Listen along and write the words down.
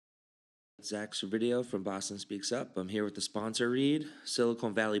Zach Servideo from Boston Speaks Up. I'm here with the sponsor read.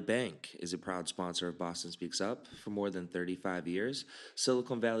 Silicon Valley Bank is a proud sponsor of Boston Speaks Up. For more than 35 years,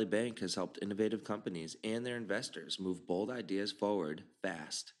 Silicon Valley Bank has helped innovative companies and their investors move bold ideas forward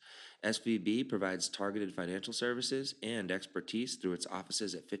fast. SVB provides targeted financial services and expertise through its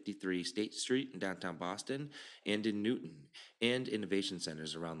offices at 53 State Street in downtown Boston and in Newton, and innovation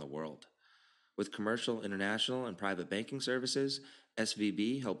centers around the world. With commercial, international, and private banking services,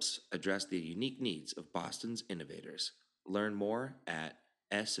 SVB helps address the unique needs of Boston's innovators. Learn more at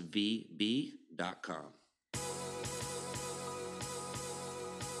svb.com.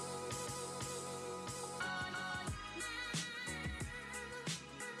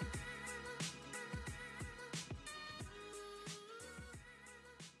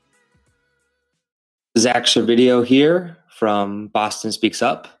 Zach Servideo here from Boston Speaks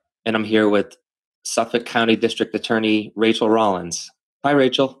Up, and I'm here with Suffolk County District Attorney Rachel Rollins. Hi,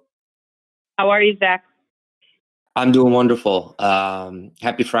 Rachel. How are you, Zach? I'm doing wonderful.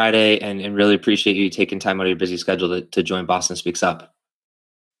 Happy Friday, and really appreciate you taking time out of your busy schedule to join Boston Speaks Up.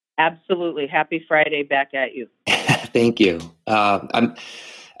 Absolutely. Happy Friday back at you. Thank you. I'm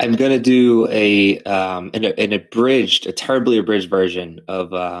going to do a terribly abridged version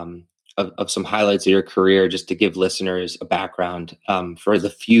of some highlights of your career, just to give listeners a background for the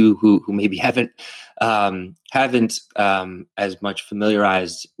few who maybe haven't as much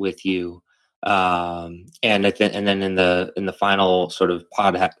familiarized with you. And then in the final sort of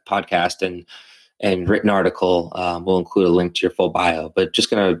podcast and written article, we'll include a link to your full bio. But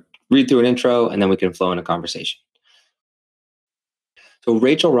just going to read through an intro, and then we can flow in a conversation. So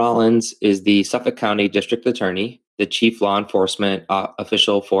Rachel Rollins is the Suffolk County District Attorney, the Chief Law Enforcement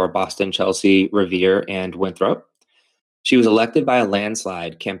Official for Boston, Chelsea, Revere, and Winthrop. She was elected by a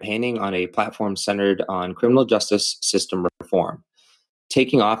landslide, campaigning on a platform centered on criminal justice system reform.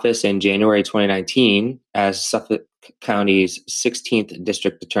 Taking office in January 2019 as Suffolk County's 16th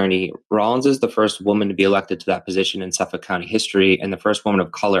District Attorney, Rollins is the first woman to be elected to that position in Suffolk County history and the first woman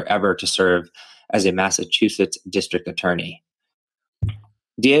of color ever to serve as a Massachusetts District Attorney.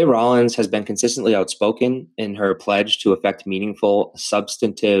 DA Rollins has been consistently outspoken in her pledge to effect meaningful,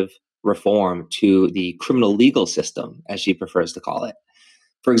 substantive reform to the criminal legal system, as she prefers to call it.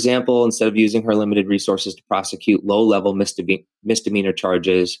 For example, instead of using her limited resources to prosecute low-level misdemeanor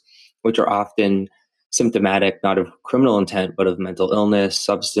charges, which are often symptomatic not of criminal intent, but of mental illness,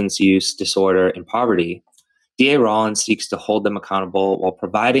 substance use disorder, and poverty, DA Rollins seeks to hold them accountable while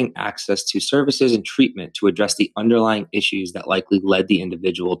providing access to services and treatment to address the underlying issues that likely led the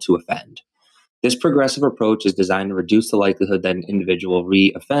individual to offend. This progressive approach is designed to reduce the likelihood that an individual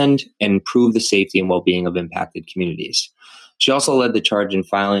re-offend and improve the safety and well-being of impacted communities. She also led the charge in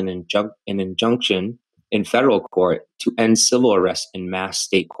filing an injunction in federal court to end civil arrests in mass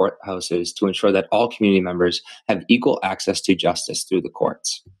state courthouses to ensure that all community members have equal access to justice through the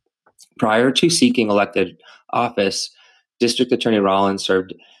courts. Prior to seeking elected office, District Attorney Rollins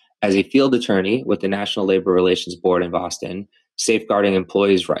served as a field attorney with the National Labor Relations Board in Boston, safeguarding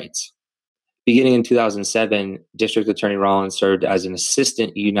employees' rights. Beginning in 2007, District Attorney Rollins served as an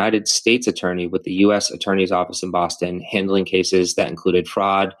assistant United States attorney with the U.S. Attorney's Office in Boston, handling cases that included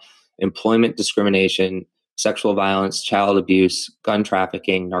fraud, employment discrimination, sexual violence, child abuse, gun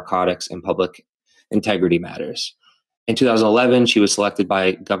trafficking, narcotics, and public integrity matters. In 2011, she was selected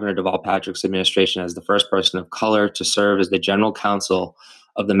by Governor Deval Patrick's administration as the first person of color to serve as the general counsel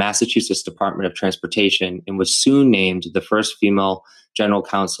of the Massachusetts Department of Transportation, and was soon named the first female general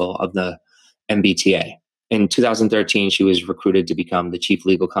counsel of the MBTA. In 2013, she was recruited to become the chief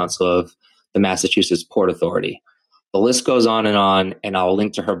legal counsel of the Massachusetts Port Authority. The list goes on, and I'll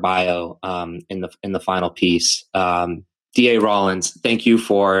link to her bio in the final piece. DA Rollins, thank you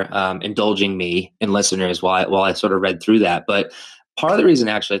for indulging me and listeners while I sort of read through that. But part of the reason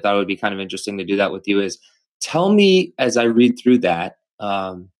actually I thought it would be kind of interesting to do that with you is tell me, as I read through that,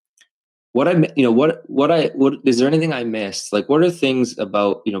 what is there anything I missed? Like, what are things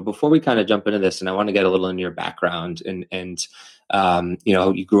about, before we kind of jump into this, and I want to get a little into your background and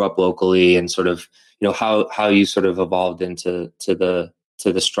you grew up locally and sort of, how you sort of evolved into the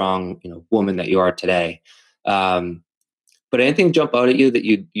strong, woman that you are today. But anything jump out at you that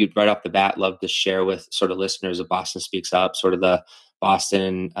you'd right off the bat love to share with sort of listeners of Boston Speaks Up, sort of the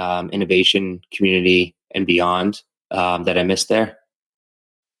Boston innovation community and beyond that I missed there?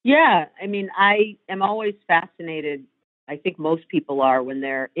 Yeah, I mean, I am always fascinated. I think most people are when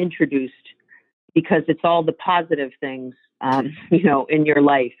they're introduced, because it's all the positive things, in your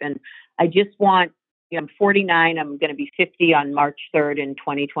life. And I just want, I'm 49. I'm going to be 50 on March 3rd in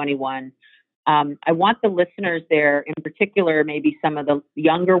 2021. I want the listeners there, in particular, maybe some of the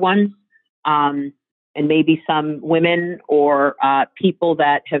younger ones, and maybe some women or people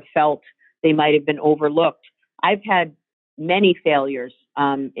that have felt they might have been overlooked. I've had many failures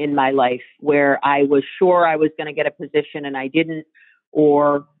in my life where I was sure I was going to get a position and I didn't,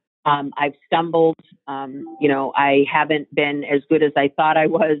 or I've stumbled. I haven't been as good as I thought I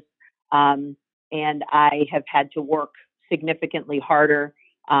was, and I have had to work significantly harder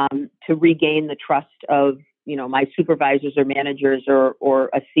to regain the trust of my supervisors or managers or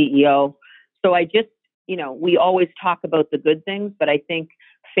a CEO. So I just, we always talk about the good things, but I think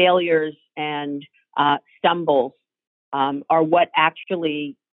failures and stumbles are what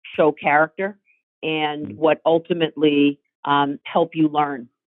actually show character and what ultimately help you learn.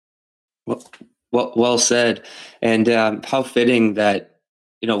 Well said. And how fitting that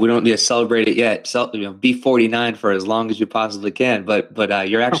we don't need to celebrate it yet. So, be 49 for as long as you possibly can. But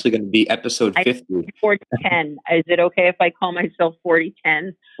you're actually going to be episode 50. 4010. Is it okay if I call myself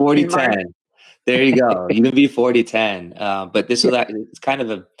 4010? 4010. There you go. You can be 4010. But this is it's kind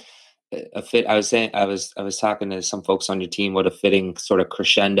of a fit. I was saying I was talking to some folks on your team. What a fitting sort of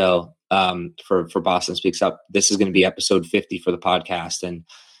crescendo for Boston Speaks Up. This is going to be episode 50 for the podcast, and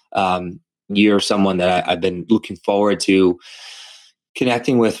you're someone that I've been looking forward to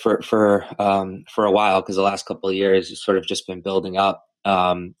connecting with for a while, because the last couple of years it's sort of just been building up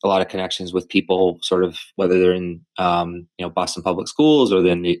a lot of connections with people, sort of whether they're in Boston Public Schools or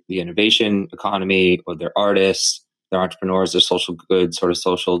then the innovation economy, or they're artists, they're entrepreneurs, they're social good, sort of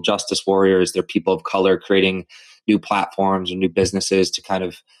social justice warriors, they're people of color creating new platforms or new businesses to kind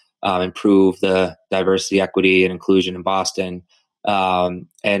of improve the diversity, equity, and inclusion in Boston, and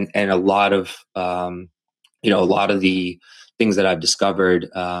a lot of the things that I've discovered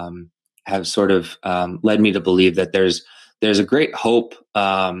have sort of led me to believe that there's a great hope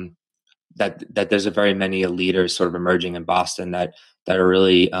that there's a very many leaders sort of emerging in Boston that are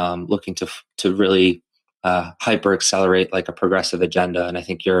really looking to really hyper accelerate like a progressive agenda, and I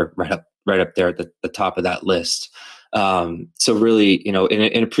think you're right up there at the top of that list. So really,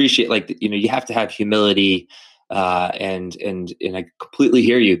 and appreciate you have to have humility. And I completely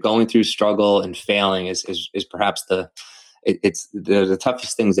hear you. Going through struggle and failing is perhaps it's the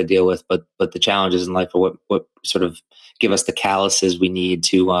toughest things to deal with, but the challenges in life are what sort of give us the calluses we need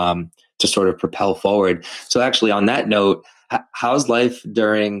to sort of propel forward. So actually, on that note, how's life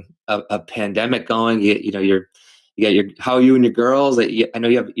during a pandemic going? How are you and your girls? I know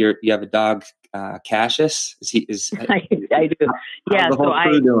you have a dog, Cassius. I do. Yeah. How's the whole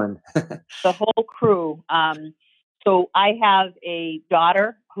crew doing? The whole crew. So I have a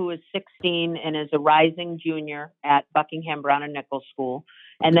daughter who is 16 and is a rising junior at Buckingham Brown and Nichols School.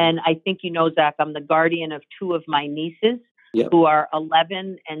 And then I think Zach, I'm the guardian of two of my nieces who are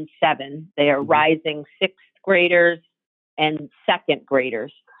 11 and 7. They are rising 6th graders and 2nd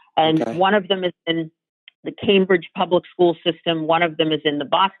graders. And one of them is in the Cambridge public school system. One of them is in the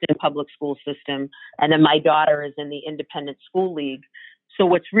Boston public school system. And then my daughter is in the Independent School League. So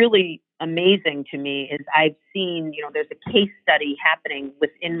what's really amazing to me is I've seen, there's a case study happening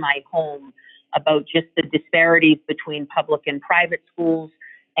within my home about just the disparities between public and private schools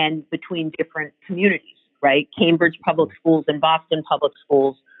and between different communities, right? Cambridge public schools and Boston public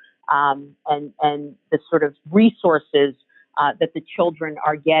schools, and the sort of resources that the children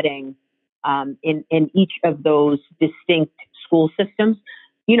are getting in each of those distinct school systems.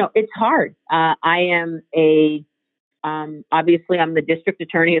 It's hard. Obviously I'm the district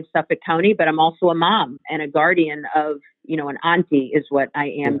attorney of Suffolk County, but I'm also a mom and a guardian of, an auntie is what I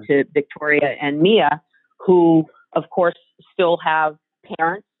am to Victoria and Mia, who of course still have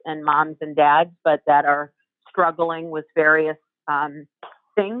parents and moms and dads, but that are struggling with various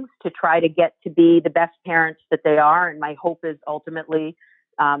things to try to get to be the best parents that they are. And my hope is ultimately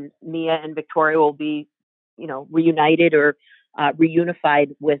Mia and Victoria will be, reunited or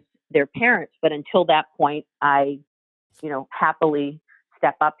reunified with their parents. But until that point, I happily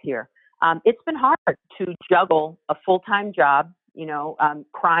step up here. It's been hard to juggle a full-time job.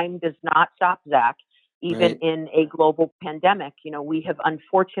 Crime does not stop, Zach, even in a global pandemic. We have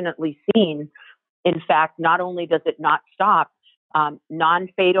unfortunately seen, in fact, not only does it not stop,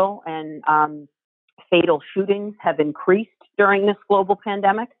 non-fatal and fatal shootings have increased during this global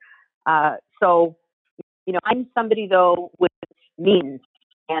pandemic. So, I'm somebody, though, with means,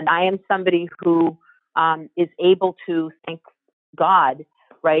 and I am somebody who is able to, thank God,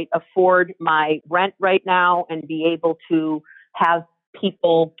 right, afford my rent right now and be able to have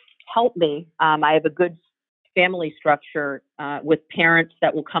people help me. I have a good family structure with parents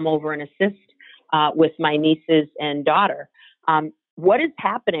that will come over and assist with my nieces and daughter. What is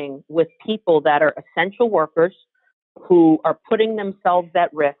happening with people that are essential workers who are putting themselves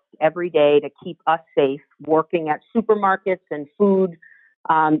at risk every day to keep us safe, working at supermarkets and food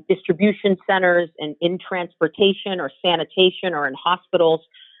distribution centers and in transportation or sanitation or in hospitals,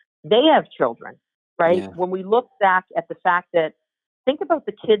 they have children, right? Yeah. When we look back at the fact that, think about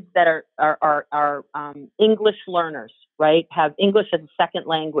the kids that are English learners, right? Have English as a second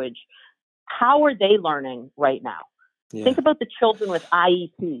language. How are they learning right now? Yeah. Think about the children with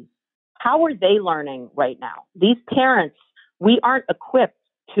IEPs. How are they learning right now? These parents, we aren't equipped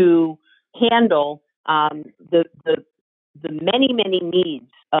to handle the many, many needs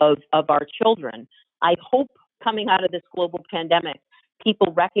of our children. I hope coming out of this global pandemic,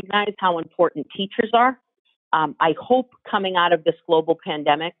 people recognize how important teachers are. I hope coming out of this global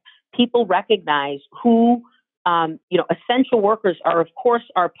pandemic, people recognize who, essential workers are, of course,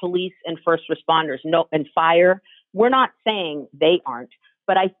 our police and first responders, and fire. We're not saying they aren't,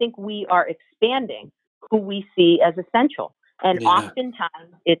 but I think we are expanding who we see as essential. And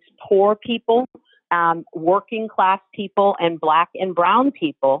oftentimes it's poor people, working class people, and Black and brown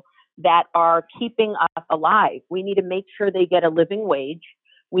people that are keeping us alive. We need to make sure they get a living wage.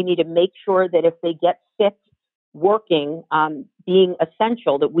 We need to make sure that if they get sick working, being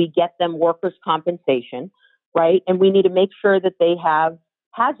essential, that we get them workers' compensation, right? And we need to make sure that they have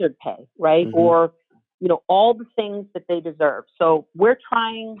hazard pay, right? Mm-hmm. Or, all the things that they deserve. So we're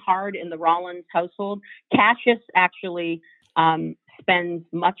trying hard in the Rollins household. Cassius actually spends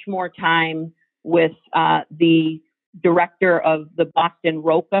much more time with the director of the Boston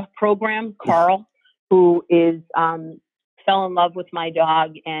Roca program, Carl, who is fell in love with my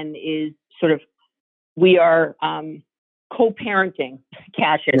dog and is sort of, we are co-parenting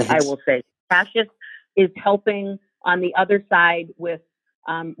Cassius, I will say. Cassius is helping on the other side with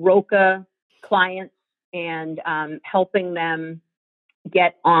Roca clients and helping them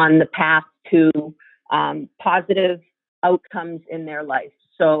get on the path to positive outcomes in their life.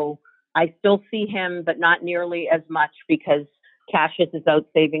 So I still see him, but not nearly as much, because Cassius is out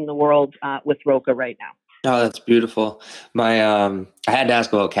saving the world with Roca right now. Oh, that's beautiful. I had to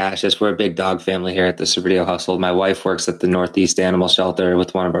ask about Cassius. We're a big dog family here at the Superdio household. My wife works at the Northeast Animal Shelter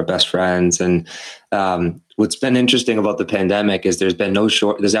with one of our best friends. And what's been interesting about the pandemic is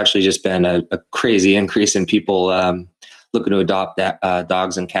there's actually just been a crazy increase in people looking to adopt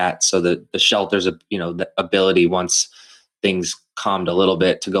dogs and cats. So the shelters, the ability, once things calmed a little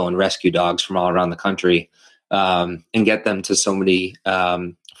bit, to go and rescue dogs from all around the country and get them to so many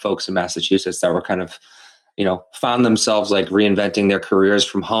folks in Massachusetts that were kind of, found themselves like reinventing their careers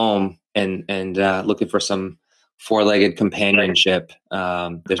from home and looking for some four-legged companionship.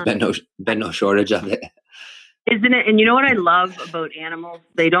 There's been no shortage of it. Isn't it? And you know what I love about animals?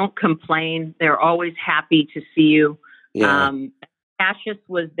 They don't complain. They're always happy to see you. Yeah. Cassius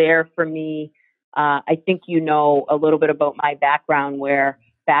was there for me. I think a little bit about my background, where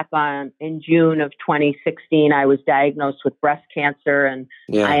back in June of 2016, I was diagnosed with breast cancer, and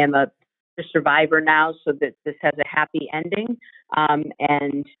I am a survivor now, so that this has a happy ending.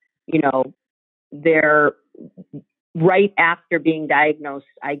 And there, right after being diagnosed,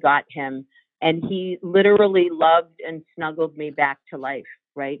 I got him, and he literally loved and snuggled me back to life.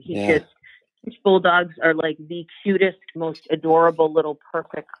 Right? Bulldogs are like the cutest, most adorable little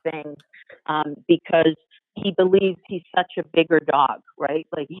perfect thing, because he believes he's such a bigger dog, right?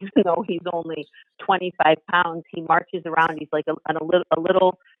 Like, even though he's only 25 pounds, he marches around. He's like a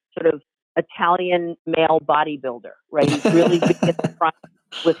little sort of Italian male bodybuilder, right? He's really big at the front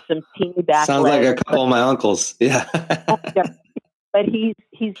with some teeny back Sounds legs. like a couple of my uncles. Yeah. But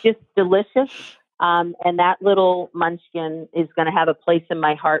he's just delicious. And that little munchkin is going to have a place in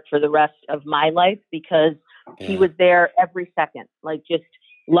my heart for the rest of my life, because he was there every second, like just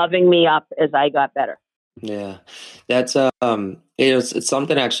loving me up as I got better. Yeah, that's it's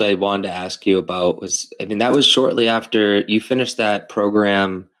something actually I wanted to ask you about. That was shortly after you finished that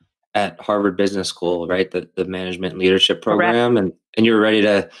program at Harvard Business School, right? The management and leadership program. Correct. And you were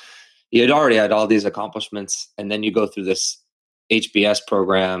you had already had all these accomplishments, and then you go through this HBS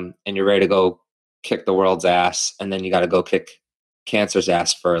program and you're ready to go kick the world's ass, and then you got to go kick cancer's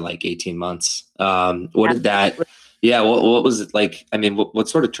ass for like 18 months. What did that? Yeah, what was it like? What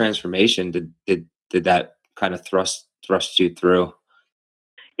sort of transformation did that kind of thrust you through?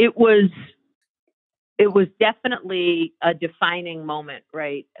 It was definitely a defining moment,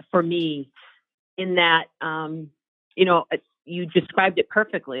 right, for me, in that, you described it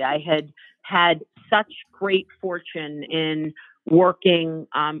perfectly. I had such great fortune in working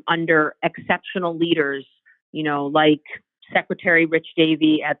under exceptional leaders, like Secretary Rich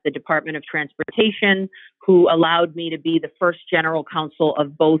Davey at the Department of Transportation, who allowed me to be the first general counsel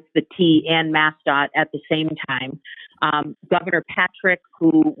of both the T and MassDOT at the same time. Governor Patrick,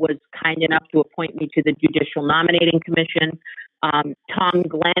 who was kind enough to appoint me to the Judicial Nominating Commission. Tom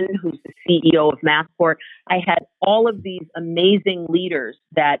Glenn, who's the CEO of Massport. I had all of these amazing leaders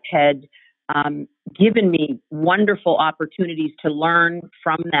that had given me wonderful opportunities to learn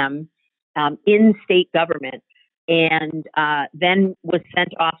from them in state government, and then was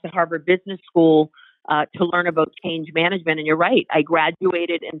sent off to Harvard Business School to learn about change management. And you're right, I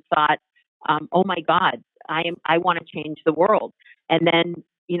graduated and thought, oh my God, I want to change the world. And then,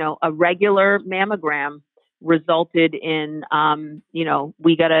 a regular mammogram resulted in,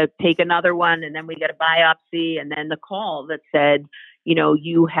 we got to take another one, and then we got a biopsy, and then the call that said,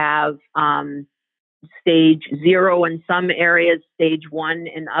 you have stage 0 in some areas, stage 1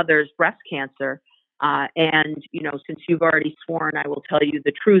 in others, breast cancer. And, since you've already sworn, I will tell you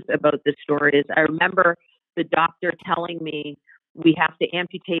the truth about this story. Is I remember the doctor telling me, we have to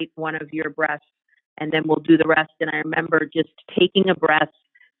amputate one of your breasts and then we'll do the rest. And I remember just taking a breath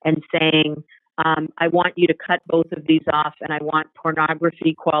and saying, I want you to cut both of these off, and I want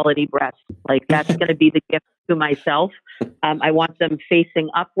pornography quality breasts. Like, that's going to be the gift to myself. I want them facing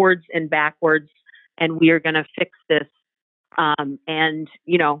upwards and backwards, and we are going to fix this. And,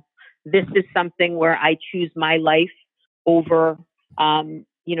 this is something where I choose my life over,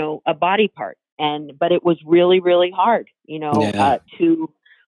 a body part. But it was really, really hard, to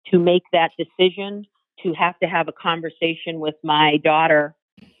make that decision, to have a conversation with my daughter.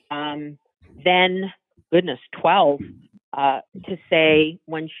 Then, goodness, 12, to say,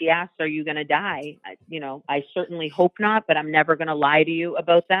 when she asks, are you going to die? I certainly hope not, but I'm never going to lie to you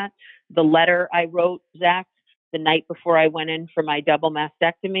about that. The letter I wrote, Zach, the night before I went in for my double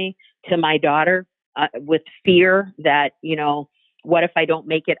mastectomy to my daughter, with fear that, what if I don't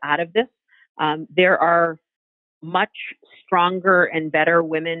make it out of this? There are much stronger and better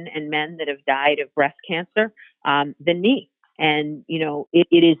women and men that have died of breast cancer than me. And,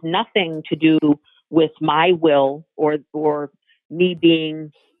 it is nothing to do with my will or me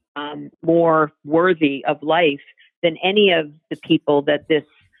being more worthy of life than any of the people that this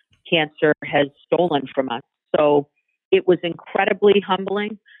cancer has stolen from us. So it was incredibly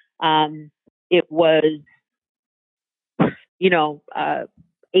humbling. It was,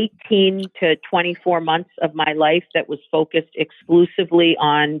 18 to 24 months of my life that was focused exclusively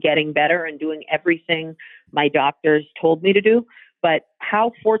on getting better and doing everything my doctors told me to do. But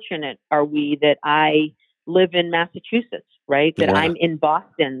how fortunate are we that I live in Massachusetts, right? That I'm in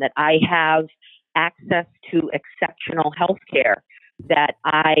Boston, that I have access to exceptional health care, that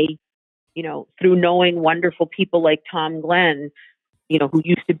I, through knowing wonderful people like Tom Glenn, who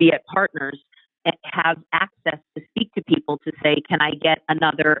used to be at Partners, have access to speak to people to say, can I get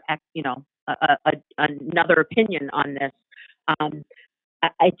another, another opinion on this?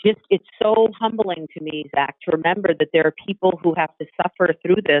 It's so humbling to me, Zach, to remember that there are people who have to suffer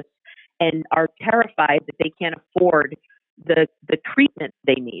through this and are terrified that they can't afford the treatment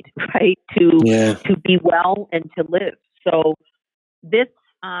they need, right? To be well and to live. So this,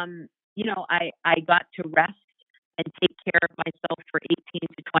 I got to rest and take care of myself for 18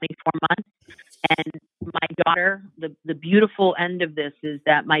 to 24 months. And my daughter, the beautiful end of this is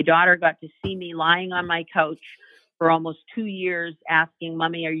that my daughter got to see me lying on my couch for almost 2 years asking,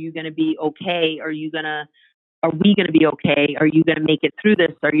 Mommy, are you going to be okay? Are we going to be okay? Are you going to make it through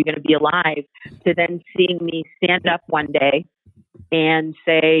this? Are you going to be alive? To then seeing me stand up one day and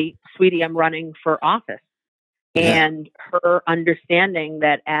say, sweetie, I'm running for office. Yeah. And her understanding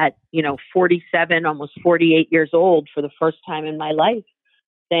that at, 47, almost 48 years old, for the first time in my life,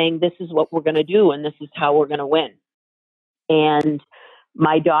 saying, this is what we're going to do and this is how we're going to win. And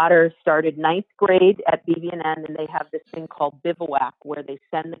my daughter started 9th grade at BB&N, and they have this thing called bivouac, where they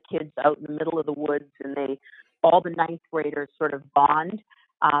send the kids out in the middle of the woods, and all the 9th graders sort of bond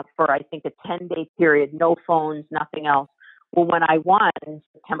for, I think, a 10-day period, no phones, nothing else. Well, when I won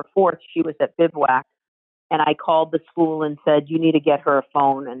September 4th, she was at bivouac, and I called the school and said, you need to get her a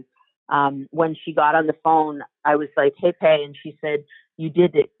phone. And when she got on the phone, I was like, hey, Pay. And she said, you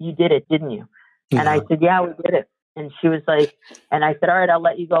did it, didn't you? Yeah. And I said, yeah, we did it. And she was like, and I said, all right, I'll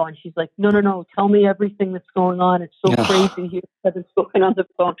let you go. And she's like, no, tell me everything that's going on. It's so crazy here that it's going on the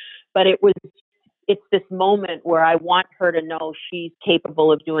phone. But it's this moment where I want her to know she's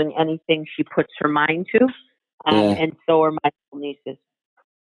capable of doing anything she puts her mind to. And so are my nieces.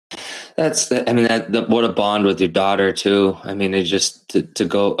 What a bond with your daughter too. I mean, it just to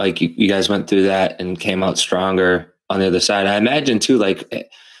go, like, you guys went through that and came out stronger on the other side. I imagine too,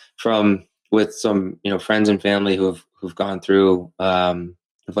 like, with some, friends and family who who've gone through,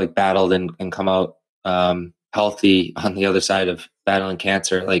 who've like battled and come out healthy on the other side of battling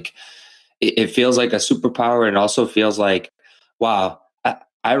cancer. Like it feels like a superpower, and also feels like, wow,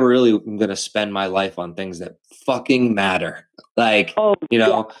 I really am gonna spend my life on things that fucking matter. Like, Oh,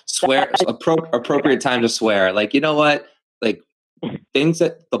 yeah. swear, appropriate time to swear. Like, you know what? Like, things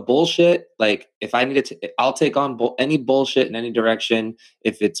that the bullshit, like if I needed to, I'll take on any bullshit in any direction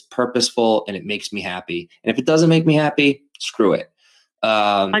if it's purposeful and it makes me happy. And if it doesn't make me happy, screw it.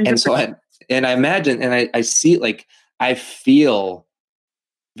 And so 100%. I imagine, and I see, like, I feel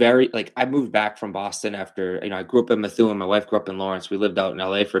very, like, I moved back from Boston after, I grew up in Methuen. My wife grew up in Lawrence. We lived out in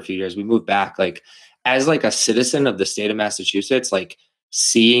LA for a few years. We moved back, like, as like a citizen of the state of Massachusetts, like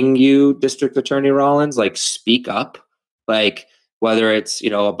seeing you, District Attorney Rollins, like speak up, like whether it's,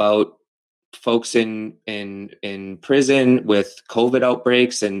 about folks in prison with COVID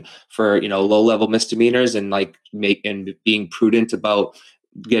outbreaks, and for, low level misdemeanors, and like being prudent about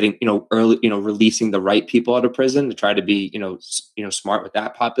getting, early, releasing the right people out of prison, to try to be, smart with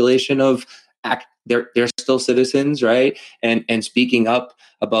that population of they're still citizens, right? And speaking up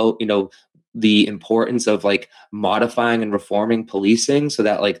about, the importance of like modifying and reforming policing, so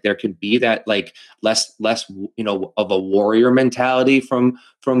that like there could be that like less of a warrior mentality from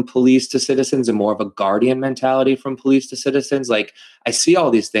police to citizens, and more of a guardian mentality from police to citizens. Like, I see all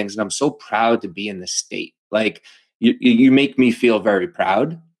these things, and I'm so proud to be in this state. Like, you make me feel very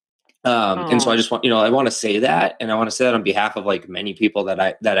proud. And so I Oh, just want, I want to say that, and I want to say that on behalf of like many people that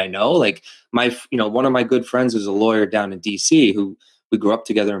I know. Like, one of my good friends is a lawyer down in DC, who we grew up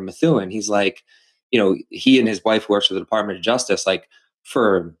together in Methuen. He's like, he and his wife works for the Department of Justice, like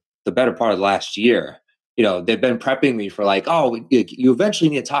for the better part of the last year. They've been prepping me for like, oh, you eventually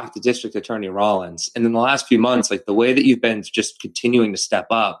need to talk to District Attorney Rollins. And in the last few months, like the way that you've been just continuing to step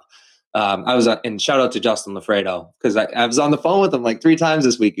up, I was and shout out to Justin Lafredo, because I was on the phone with him like 3 times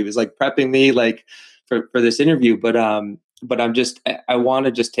this week. He was like prepping me like for this interview, but I want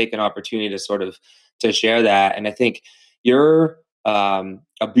to just take an opportunity to sort of to share that. And I think you're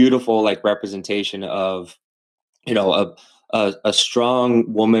a beautiful like representation of, a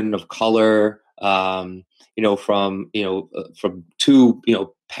strong woman of color, from two,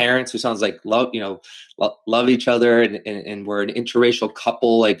 parents who sounds like love each other, and we're an interracial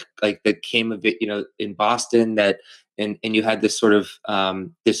couple, like that came of it, in Boston, that, and you had this sort of,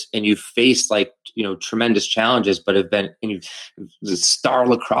 this, and you faced like, tremendous challenges, but have been, and you the star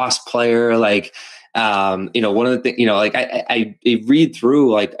lacrosse player, like, one of the things, like I read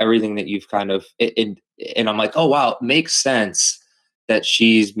through like everything that you've kind of, and I'm like, oh wow, it makes sense that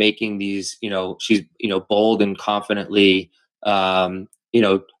she's making these, she's, bold and confidently,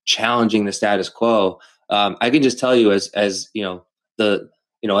 challenging the status quo. I can just tell you, as the,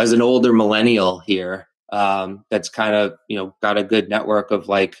 as an older millennial here, that's kind of, got a good network of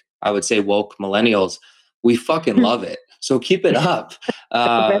like, I would say woke millennials. We fucking love it. So keep it up.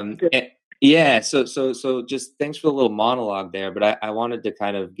 that's good. And, yeah. So just thanks for the little monologue there, but I wanted to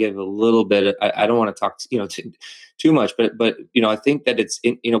kind of give a little bit I don't want to talk, too much, but, I think that it's,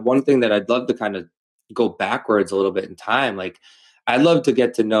 one thing that I'd love to kind of go backwards a little bit in time. Like, I'd love to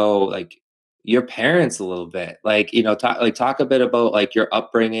get to know like your parents a little bit, like, talk a bit about like your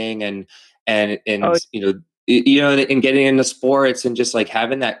upbringing, and Oh, and getting into sports, and just like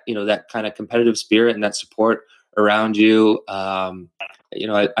having that, that kind of competitive spirit and that support around you.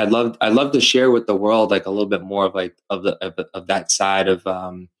 I'd love to share with the world like a little bit more of like of that side of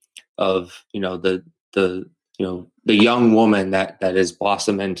the young woman that is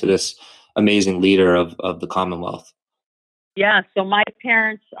blossomed into this amazing leader of the Commonwealth. yeah. So my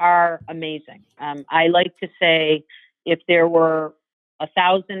parents are amazing. I like to say, if there were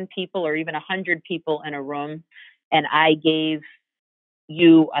 1,000 people or even 100 people in a room, and I gave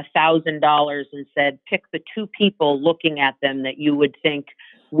you $1,000 and said, pick the two people looking at them that you would think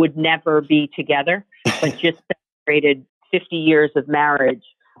would never be together, but just celebrated 50 years of marriage,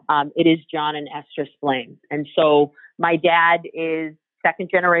 it is John and Esther Splain. And so my dad is second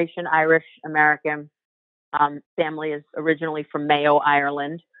generation Irish American. Family is originally from Mayo,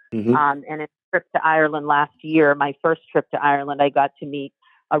 Ireland. Mm-hmm. And a trip to Ireland last year, my first trip to Ireland, I got to meet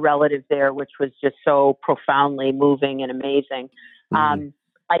a relative there, which was just so profoundly moving and amazing. Mm-hmm.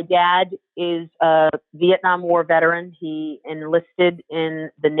 My dad is a Vietnam War veteran. He enlisted in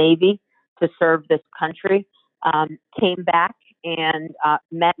the Navy to serve this country, came back and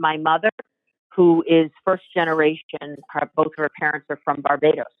met my mother, who is first generation. Both of her parents are from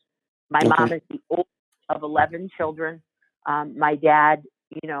Barbados. My Okay. mom is the oldest of 11 children. My dad,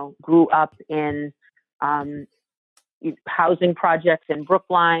 grew up in housing projects in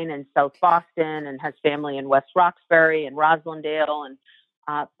Brookline and South Boston, and has family in West Roxbury and Roslindale,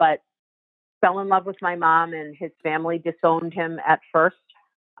 and but fell in love with my mom, and his family disowned him at first.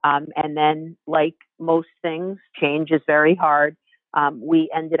 And then, like most things, change is very hard. We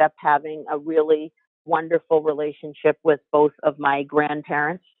ended up having a really wonderful relationship with both of my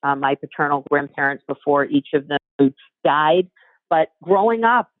grandparents, my paternal grandparents, before each of them died. But growing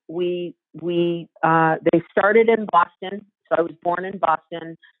up, they started in Boston. So I was born in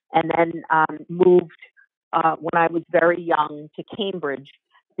Boston, and then moved when I was very young to Cambridge,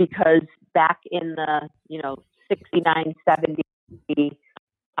 because back in the 69, 70,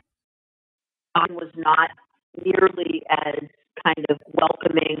 was not nearly as kind of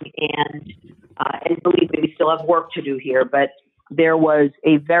welcoming, and believe me, we still have work to do here, but there was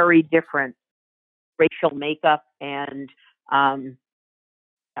a very different racial makeup and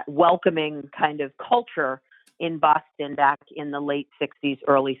welcoming kind of culture in Boston back in the late 60s,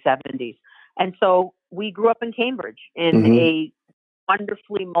 early 70s. And so we grew up in Cambridge in a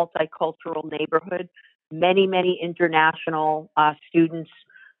wonderfully multicultural neighborhood, many, many international students,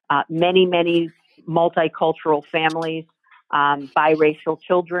 many multicultural families, biracial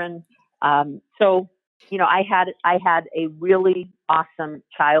children. So, I had a really awesome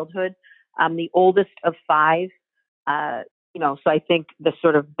childhood. I'm the oldest of five. So I think the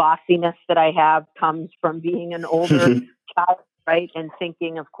sort of bossiness that I have comes from being an older child, right? And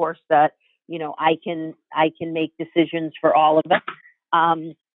thinking, of course, that, I can make decisions for all of us.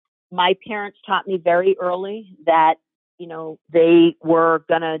 My parents taught me very early that, they were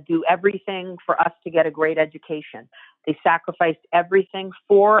going to do everything for us to get a great education. They sacrificed everything.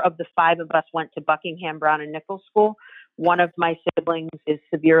 4 of the 5 of us went to Buckingham, Brown and Nichols School. One of my siblings is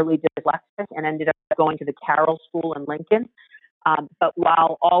severely dyslexic and ended up going to the Carroll School in Lincoln. But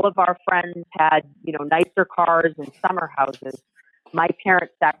while all of our friends had, nicer cars and summer houses, my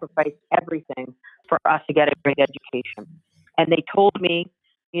parents sacrificed everything for us to get a great education. And they told me,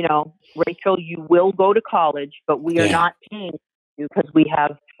 Rachel, you will go to college, but we are not paying you because we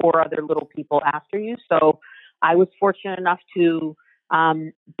have 4 other little people after you. So I was fortunate enough to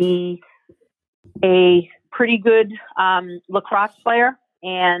be a pretty good lacrosse player,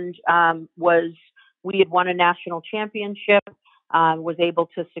 and we had won a national championship, was able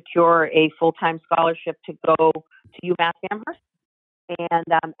to secure a full-time scholarship to go to UMass Amherst.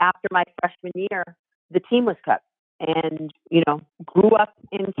 And after my freshman year, the team was cut. And, grew up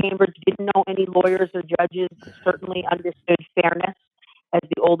in Cambridge, didn't know any lawyers or judges, certainly understood fairness as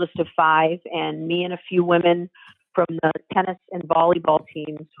the oldest of 5. And me and a few women from the tennis and volleyball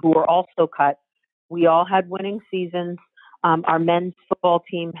teams who were also cut, we all had winning seasons. Our men's football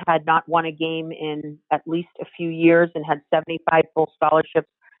team had not won a game in at least a few years and had 75 full scholarships,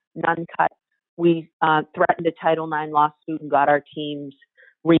 none cut. We threatened a Title IX lawsuit and got our teams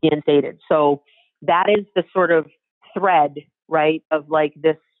reinstated. So that is the sort of thread, right, of like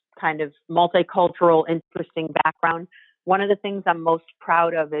this kind of multicultural, interesting background. One of the things I'm most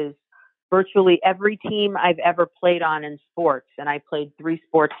proud of is virtually every team I've ever played on in sports, and I played 3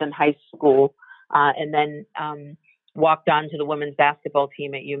 sports in high school, and then walked on to the women's basketball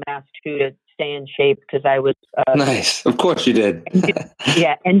team at UMass too to stay in shape because I was nice. Of course you did.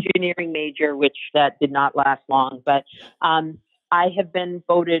 engineering major, which that did not last long. But I have been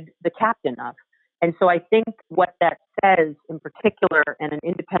voted the captain of. And so I think what that says in particular in an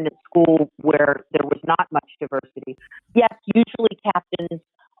independent school where there was not much diversity, yes, usually captains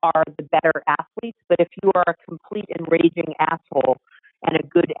are the better athletes, but if you are a complete and raging asshole and a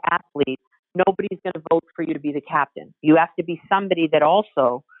good athlete, nobody's going to vote for you to be the captain. You have to be somebody that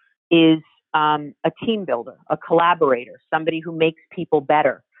also is a team builder, a collaborator, somebody who makes people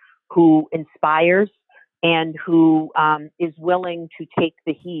better, who inspires, and who is willing to take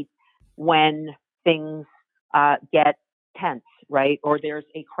the heat when things get tense, right? Or there's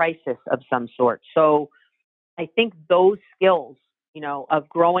a crisis of some sort. So I think those skills, of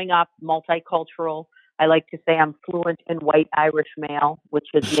growing up multicultural, I like to say I'm fluent in white Irish male, which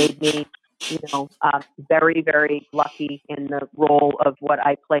has made me, very, very lucky in the role of what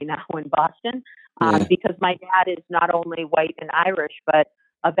I play now in Boston, because my dad is not only white and Irish, but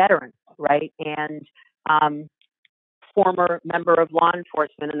a veteran, right? And former member of law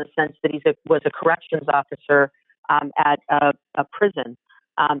enforcement in the sense that he was a corrections officer at a prison.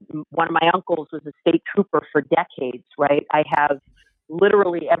 One of my uncles was a state trooper for decades, right? I have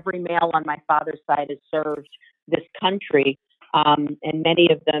literally every male on my father's side has served this country, and many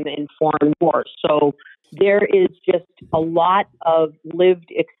of them in foreign wars. So there is just a lot of lived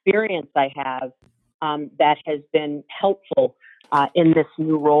experience I have that has been helpful in this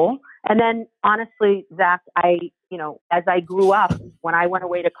new role. And then honestly, Zach, I as I grew up, when I went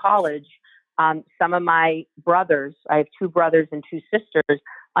away to college, some of my brothers, I have two brothers and two sisters,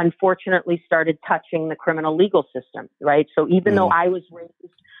 unfortunately started touching the criminal legal system, right? So even though I was raised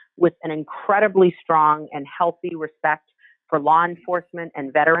with an incredibly strong and healthy respect for law enforcement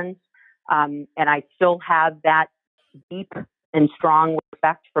and veterans, and I still have that deep and strong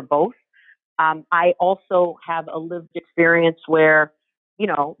respect for both, I also have a lived experience where,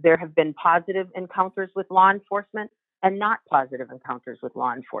 there have been positive encounters with law enforcement and not positive encounters with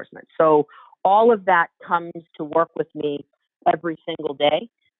law enforcement. So all of that comes to work with me every single day.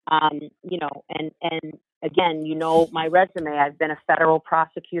 And again, my resume, I've been a federal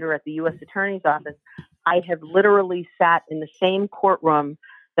prosecutor at the U.S. Attorney's Office. I have literally sat in the same courtroom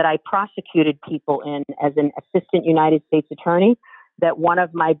that I prosecuted people in as an assistant United States attorney, that one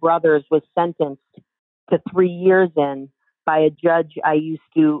of my brothers was sentenced to 3 years in by a judge I used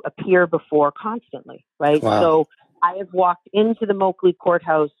to appear before constantly, right? Wow. So I have walked into the Moakley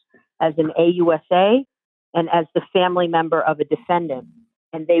Courthouse as an AUSA and as the family member of a defendant,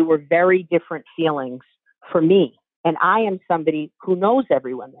 and they were very different feelings for me. And I am somebody who knows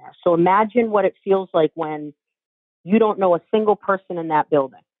everyone there. So imagine what it feels like when you don't know a single person in that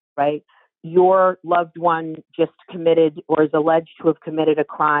building, right? Your loved one just committed or is alleged to have committed a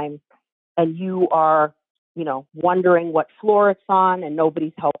crime, and you are, wondering what floor it's on, and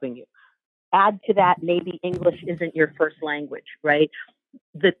nobody's helping you. Add to that, maybe English isn't your first language, right?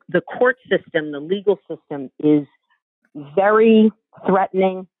 The court system, the legal system is very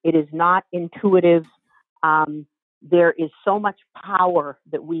threatening. It is not intuitive. There is so much power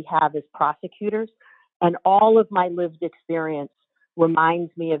that we have as prosecutors, and all of my lived experience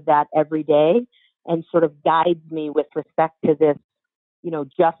reminds me of that every day and sort of guides me with respect to this,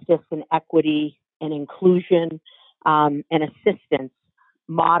 justice and equity and inclusion and assistance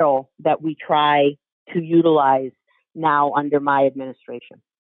model that we try to utilize now under my administration.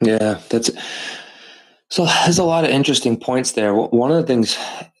 Yeah, so there's a lot of interesting points there. One of the things,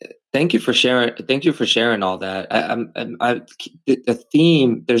 thank you for sharing. Thank you for sharing all that. The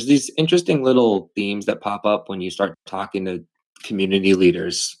theme, there's these interesting little themes that pop up when you start talking to community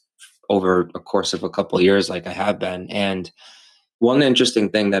leaders over a course of a couple of years, like I have been. And one interesting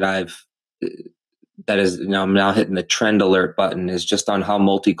thing that I'm now hitting the trend alert button is just on how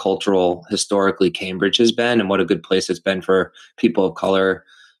multicultural historically Cambridge has been, and what a good place it's been for people of color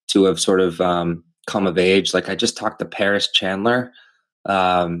to have sort of come of age. Like I just talked to Paris Chandler.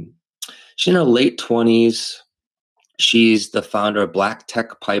 She's in her late 20s. She's the founder of Black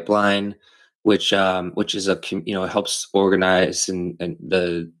Tech Pipeline, which is helps organize and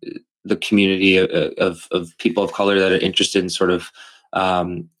the community of people of color that are interested in sort of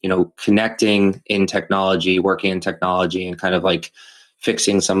connecting in technology, working in technology, and kind of like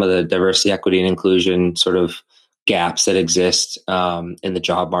fixing some of the diversity, equity, and inclusion sort of gaps that exist in the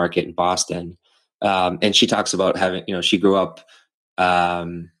job market in Boston. And she talks about having, she grew up,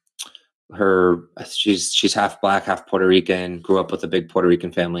 she's half Black, half Puerto Rican, grew up with a big Puerto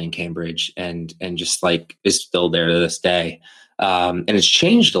Rican family in Cambridge, and just like is still there to this day. And it's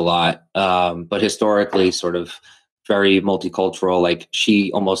changed a lot, but historically sort of very multicultural. Like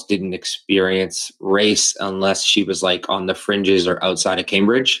she almost didn't experience race unless she was like on the fringes or outside of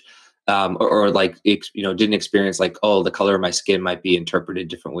Cambridge, or like, didn't experience like, oh, the color of my skin might be interpreted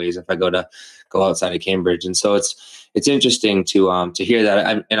different ways if I go outside of Cambridge. And so it's interesting to hear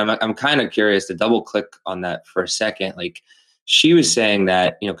that. I'm kind of curious to double click on that for a second. Like she was saying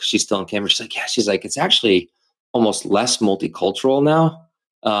that, cause she's still in Cambridge. She's like, it's actually almost less multicultural now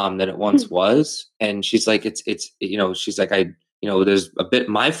than it once was. And she's like, she's like, there's a bit,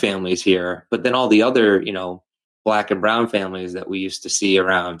 my family's here, but then all the other, Black and brown families that we used to see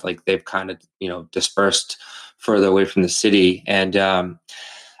around, like they've kind of, dispersed further away from the city. And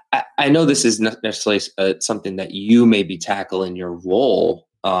I know this is not necessarily something that you maybe tackle in your role,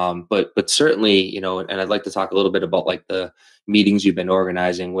 but certainly, and I'd like to talk a little bit about like the meetings you've been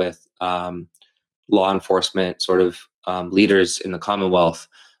organizing with law enforcement sort of leaders in the Commonwealth.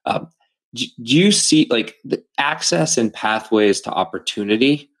 Do you see like the access and pathways to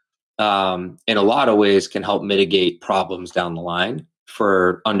opportunity in a lot of ways can help mitigate problems down the line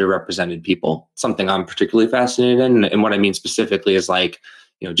for underrepresented people? Something I'm particularly fascinated in. And what I mean specifically is like,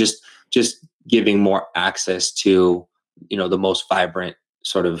 just giving more access to, the most vibrant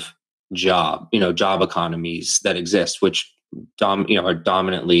sort of job economies that exist, which are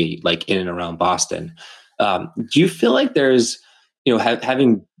dominantly like in and around Boston. Do you feel like there's,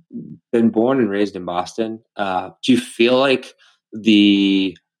 having been born and raised in Boston, do you feel like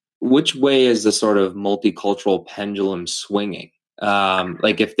which way is the sort of multicultural pendulum swinging?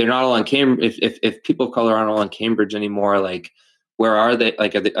 Like if they're not all in Cambridge, if people of color aren't all in Cambridge anymore, like where are they?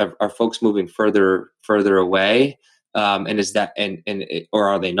 Like are folks moving further away? And is that or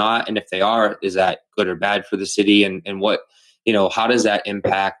are they not? And if they are, is that good or bad for the city? And what, how does that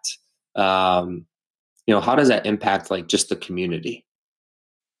impact? How does that impact like just the community?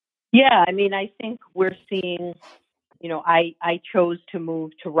 Yeah, I mean, I think we're seeing, I chose to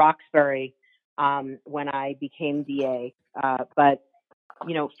move to Roxbury when I became DA, but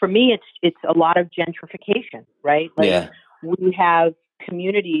for me, it's a lot of gentrification, right? Like Yeah. we have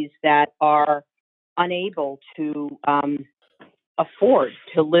communities that are unable to afford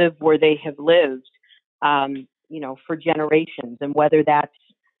to live where they have lived, for generations, and whether that's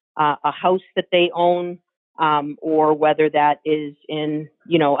a house that they own, or whether that is in,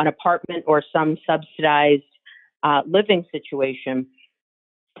 an apartment or some subsidized living situation.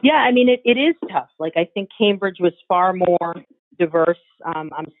 Yeah, I mean, it is tough. Like, I think Cambridge was far more diverse.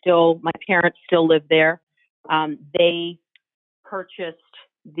 My parents still live there. They purchased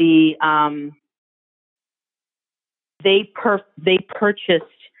the, they purchased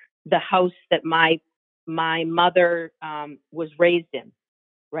the house that my mother was raised in,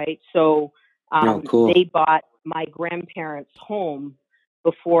 right? So Oh, cool. they bought my grandparents' home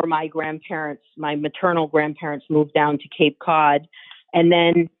before my maternal grandparents moved down to Cape Cod. And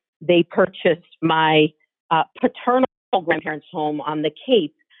then they purchased my paternal grandparents' home on the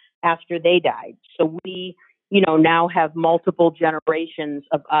Cape after they died. So we, now have multiple generations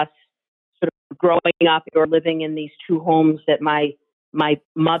of us sort of growing up or living in these two homes that my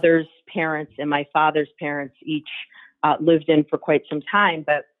mother's parents and my father's parents each lived in for quite some time.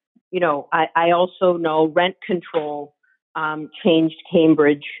 But I also know rent control changed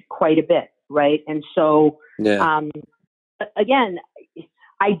Cambridge quite a bit, right? And so, Yeah. Again,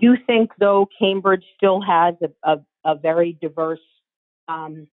 I do think, though, Cambridge still has a very diverse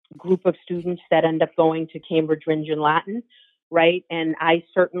group of students that end up going to Cambridge Rindge and Latin, right? And I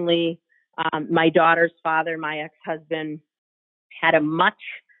certainly, my daughter's father, my ex-husband, had a much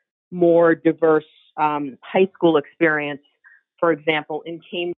more diverse high school experience, for example, in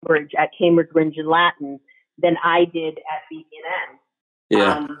Cambridge, at Cambridge Rindge and Latin, than I did at BB&N.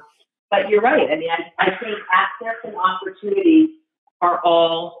 Yeah. But you're right. I mean, I think access and opportunity are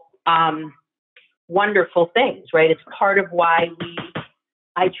all wonderful things, right? It's part of why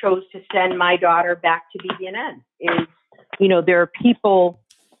I chose to send my daughter back to BB&N. Is, there are people.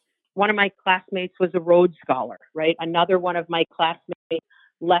 One of my classmates was a Rhodes Scholar, right? Another one of my classmates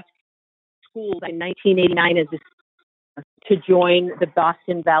left school in 1989 to join the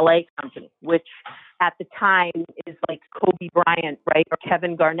Boston Ballet Company, which at the time is like Kobe Bryant, right? Or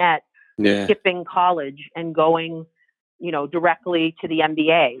Kevin Garnett skipping college and going, directly to the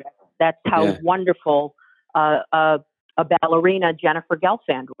NBA. That's how wonderful a ballerina Jennifer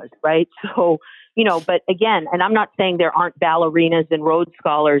Gelfand was, right? So, but again, and I'm not saying there aren't ballerinas and Rhodes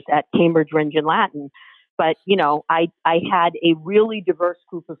Scholars at Cambridge Rindge and Latin, but, I had a really diverse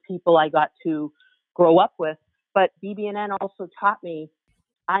group of people I got to grow up with. But BB&N also taught me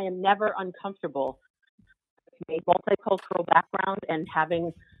I am never uncomfortable with a multicultural background, and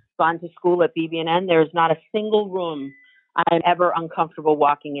having gone to school at BB&N, there's not a single room I am ever uncomfortable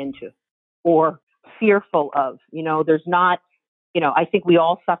walking into or fearful of. There's not, I think we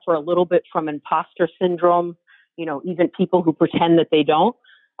all suffer a little bit from imposter syndrome, even people who pretend that they don't.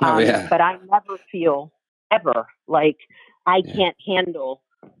 But I never feel ever like I can't handle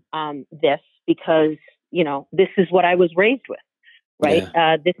this, because, this is what I was raised with, right?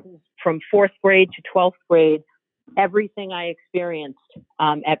 This is from 4th grade to 12th grade, everything I experienced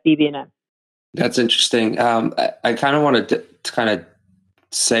at BB&N. That's interesting. I kind of wanted to kind of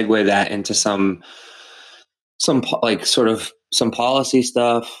segue that into some like sort of some policy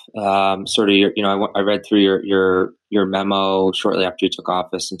stuff. Sort of I read through your memo shortly after you took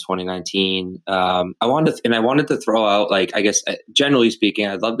office in 2019. I wanted to throw out, like, I guess generally speaking,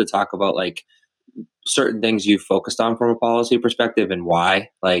 I'd love to talk about like certain things you focused on from a policy perspective and why.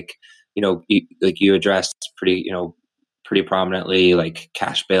 Like, you addressed pretty prominently, like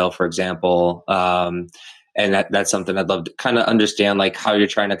cash bail, for example. And that's something I'd love to kind of understand, like how you're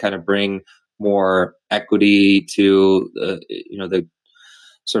trying to kind of bring more equity to the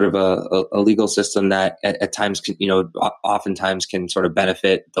sort of a legal system that at times can, oftentimes can sort of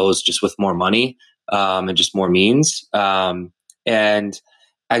benefit those just with more money, and just more means. And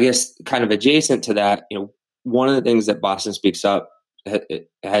I guess kind of adjacent to that, one of the things that Boston Speaks Up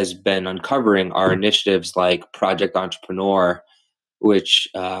has been uncovering are initiatives like Project Entrepreneur, which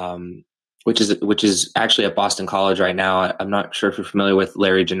is actually at Boston College right now. I'm not sure if you're familiar with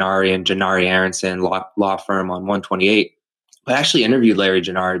Larry Gennari and Gennari Aronson law firm on 128. I actually interviewed Larry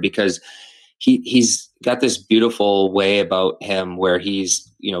Gennard because he's got this beautiful way about him where he's,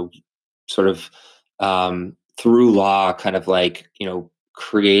 sort of through law, kind of like,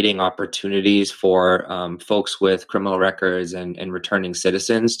 creating opportunities for folks with criminal records and returning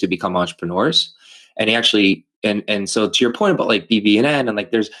citizens to become entrepreneurs. And he actually, and so to your point about like BB&N and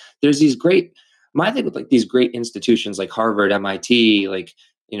like there's these great, my thing with like these great institutions like Harvard, MIT, like,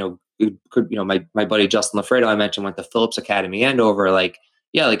 my buddy Justin Lafredo I mentioned went to Phillips Academy Andover. Like,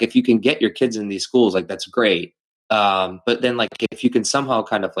 yeah, like if you can get your kids in these schools, like that's great. But then like if you can somehow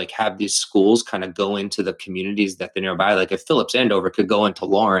kind of like have these schools kind of go into the communities that they're nearby, like if Phillips Andover could go into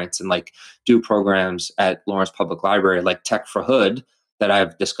Lawrence and like do programs at Lawrence Public Library, like Tech for Hood that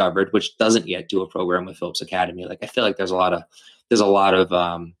I've discovered, which doesn't yet do a program with Phillips Academy. Like I feel like there's a lot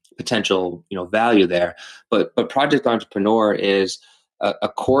of potential, value there. But Project Entrepreneur is a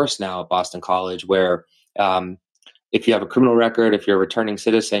course now at Boston College where if you have a criminal record, if you're a returning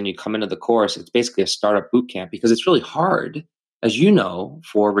citizen, you come into the course, it's basically a startup boot camp because it's really hard, as you know,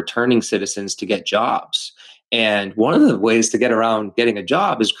 for returning citizens to get jobs. And one of the ways to get around getting a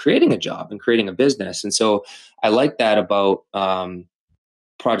job is creating a job and creating a business. And so I like that about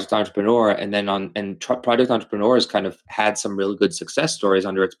Project Entrepreneur. And then Project Entrepreneur has kind of had some really good success stories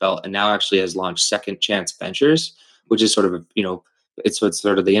under its belt and now actually has launched Second Chance Ventures, which is sort of, it's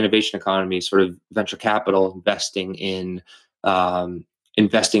sort of the innovation economy, sort of venture capital investing in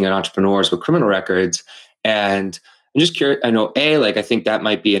entrepreneurs with criminal records. And I'm just curious. I know I think that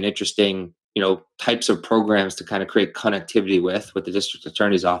might be an interesting, types of programs to kind of create connectivity with the district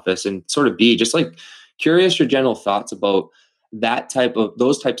attorney's office, and sort of be just like curious your general thoughts about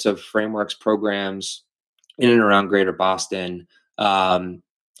those types of frameworks, programs in and around Greater Boston.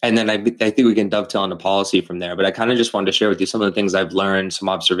 And then I think we can dovetail into policy from there. But I kind of just wanted to share with you some of the things I've learned, some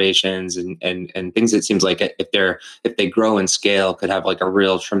observations, and things that seems like if they grow and scale, could have like a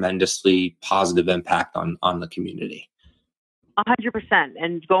real tremendously positive impact on the community. 100%.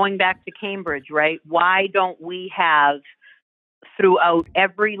 And going back to Cambridge, right? Why don't we have throughout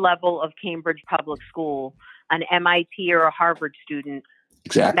every level of Cambridge Public School an MIT or a Harvard student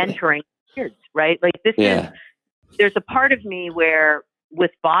mentoring kids, right? Like there's a part of me where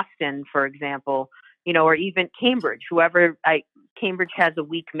with Boston, for example, or even Cambridge, Cambridge has a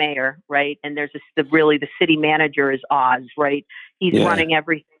weak mayor, right? And there's the city manager is Oz, right? He's running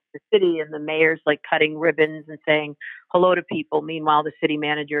everything in the city, and the mayor's like cutting ribbons and saying hello to people. Meanwhile, the city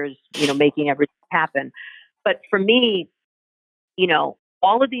manager is, making everything happen. But for me,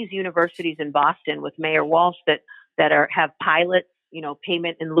 all of these universities in Boston with Mayor Walsh that have pilots,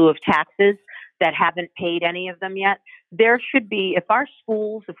 payment in lieu of taxes that haven't paid any of them yet. There should be, if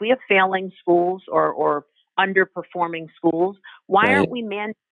we have failing schools or underperforming schools, why aren't we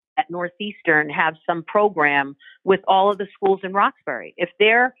mandating at Northeastern have some program with all of the schools in Roxbury? If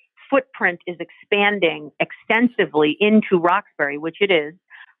their footprint is expanding extensively into Roxbury, which it is,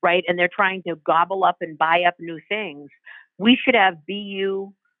 right, and they're trying to gobble up and buy up new things, we should have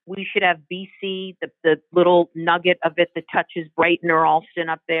BU, we should have BC, the little nugget of it that touches Brighton or Alston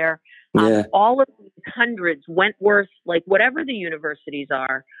up there. All of these hundreds, Wentworth, like whatever the universities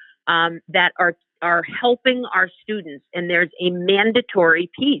are, that are helping our students. And there's a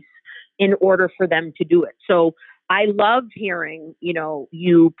mandatory piece in order for them to do it. So I love hearing,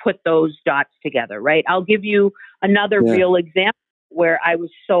 you put those dots together, right? I'll give you another real example where I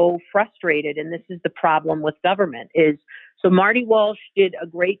was so frustrated. And this is the problem with government is, so Marty Walsh did a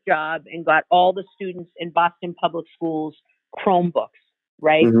great job and got all the students in Boston Public Schools Chromebooks,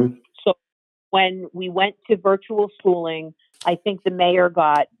 right? Mm-hmm. So when we went to virtual schooling, I think the mayor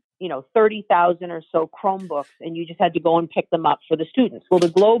got, 30,000 or so Chromebooks, and you just had to go and pick them up for the students. Well, the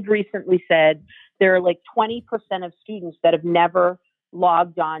Globe recently said there are like 20% of students that have never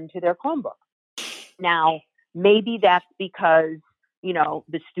logged on to their Chromebook. Now, maybe that's because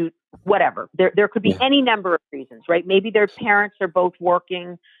the student, whatever. There could be any number of reasons, right? Maybe their parents are both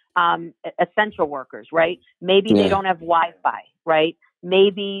working essential workers, right? Maybe they don't have Wi-Fi, right?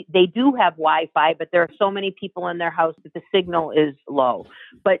 Maybe they do have Wi-Fi, but there are so many people in their house that the signal is low.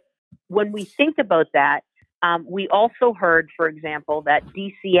 But when we think about that, we also heard, for example, that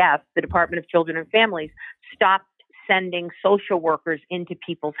DCF, the Department of Children and Families, stopped sending social workers into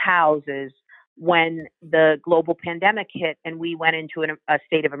people's houses when the global pandemic hit and we went into a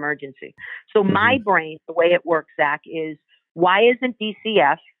state of emergency. So my brain, the way it works, Zach, is why isn't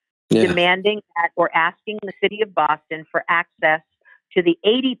DCF demanding that or asking the city of Boston for access to the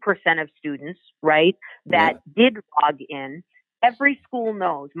 80% of students, right, that did log in? Every school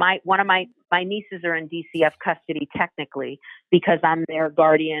knows. One of my nieces are in DCF custody technically because I'm their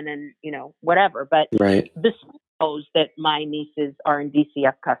guardian and, whatever. But the school knows that my nieces are in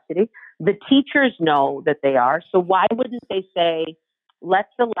DCF custody. The teachers know that they are. So why wouldn't they say,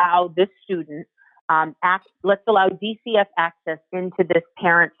 let's allow this student, let's allow DCF access into this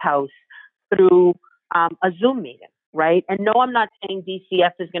parent's house through a Zoom meeting, right? And no, I'm not saying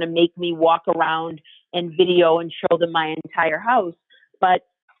DCF is going to make me walk around and video and show them my entire house. But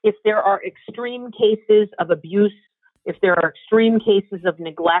if there are extreme cases of abuse, if there are extreme cases of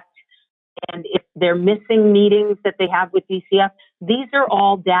neglect, and if they're missing meetings that they have with DCF, these are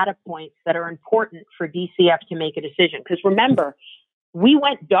all data points that are important for DCF to make a decision. Because remember, we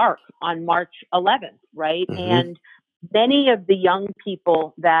went dark on March 11th, right? Mm-hmm. And many of the young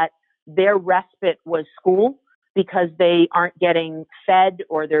people that their respite was school because they aren't getting fed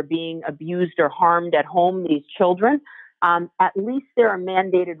or they're being abused or harmed at home, these children, at least there are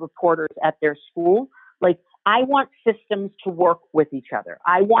mandated reporters at their school. Like, I want systems to work with each other.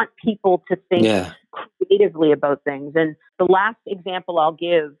 I want people to think creatively about things. And the last example I'll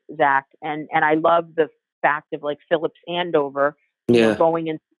give, Zach, and I love the fact of like Phillips Andover going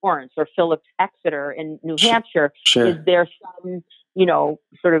into Lawrence or Phillips Exeter in New Hampshire. Is there some,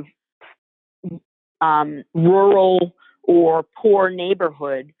 sort of rural or poor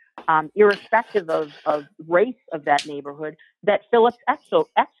neighborhood, irrespective of race of that neighborhood, that Phillips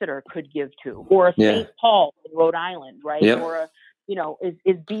Exeter could give to, or a St. Paul in Rhode Island, right? Yep. Or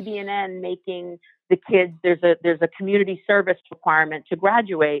is BB&N making the kids? There's a community service requirement to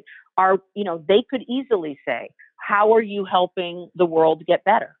graduate. They could easily say, how are you helping the world get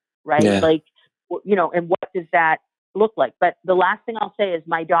better, right? Yeah. Like, and what does that look like? But the last thing I'll say is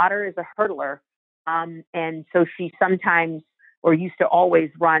my daughter is a hurdler, and so she sometimes, or used to always,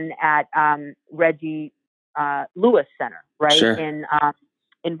 run at Reggie Lewis Center, right? Sure.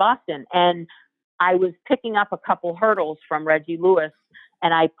 In Boston. And I was picking up a couple hurdles from Reggie Lewis,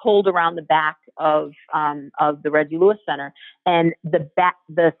 and I pulled around the back of the Reggie Lewis Center, and the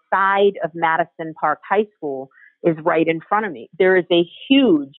side of Madison Park High School is right in front of me. There is a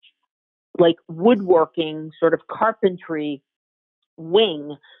huge, like, woodworking sort of carpentry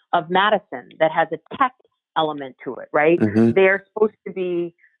wing of Madison that has a tech element to it, right? Mm-hmm. They're supposed to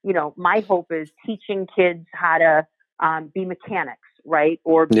be, my hope is teaching kids how to be mechanics, right?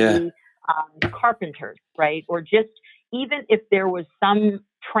 Or be carpenters, right? Or just, even if there was some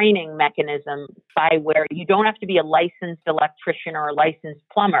training mechanism by where you don't have to be a licensed electrician or a licensed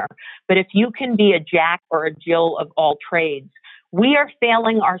plumber, but if you can be a Jack or a Jill of all trades, we are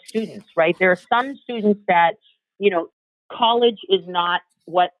failing our students, right? There are some students that, college is not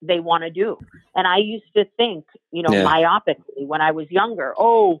what they want to do. And I used to think, myopically when I was younger,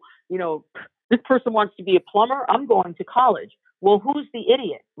 this person wants to be a plumber, I'm going to college. Well, who's the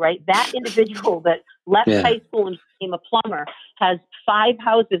idiot, right? That individual that left high school and became a plumber has 5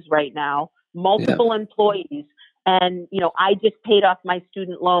 houses right now, multiple employees. And, I just paid off my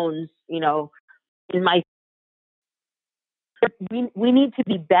student loans, we need to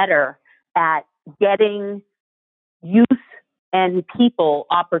be better at getting youth and people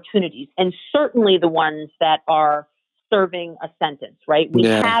opportunities, and certainly the ones that are serving a sentence, right? We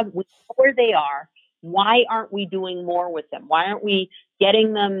know where they are. Why aren't we doing more with them? Why aren't we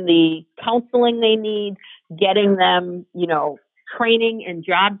getting them the counseling they need, getting them, training and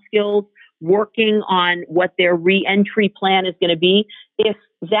job skills, working on what their reentry plan is going to be? If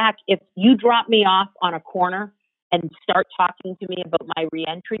you drop me off on a corner and start talking to me about my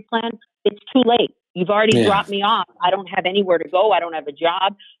reentry plan, it's too late. You've already dropped me off. I don't have anywhere to go. I don't have a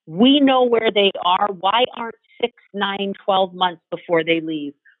job. We know where they are. Why aren't 6, 9, 12 months before they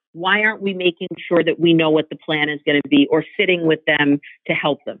leave? Why aren't we making sure that we know what the plan is going to be, or sitting with them to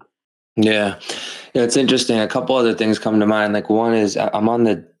help them? Yeah, it's interesting. A couple other things come to mind. Like, one is I'm on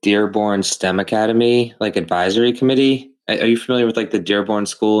the Dearborn STEM Academy, like, advisory committee. Are you familiar with, like, the Dearborn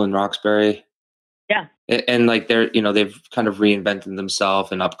School in Roxbury? Yeah. And like, they've kind of reinvented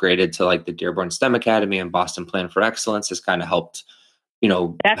themselves and upgraded to, like, the Dearborn STEM Academy, and Boston Plan for Excellence has kind of helped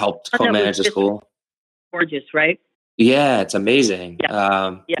co-manage the school. Gorgeous, right? Yeah, it's amazing.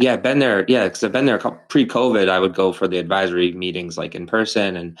 Yeah. I've been there. Yeah, because I've been there pre-COVID. I would go for the advisory meetings, like, in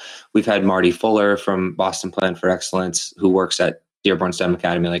person, and we've had Marty Fuller from Boston Plan for Excellence, who works at Dearborn STEM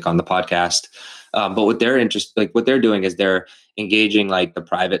Academy, like, on the podcast. But what they're doing is they're engaging, like, the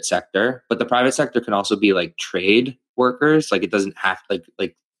private sector, but the private sector can also be, like, trade workers. Like, it doesn't have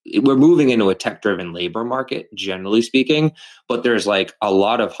like we're moving into a tech-driven labor market, generally speaking, but there's, like, a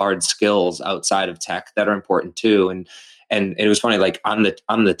lot of hard skills outside of tech that are important too. And it was funny, like, I'm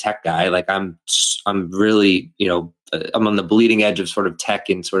the tech guy. Like, I'm really, I'm on the bleeding edge of sort of tech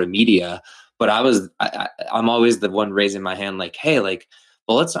and sort of media, but I'm always the one raising my hand, like, hey, like,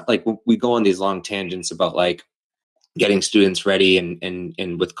 well, let's not, like, we go on these long tangents about, like, getting students ready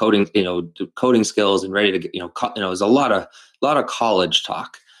and with coding, coding skills and ready to get, there's a lot of college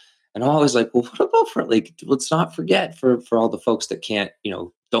talk. And I'm always like, well, what about for like, let's not forget for all the folks that can't,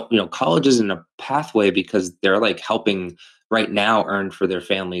 college isn't a pathway because they're like helping right now earn for their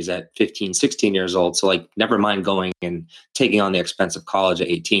families at 15, 16 years old. So like, never mind going and taking on the expense of college at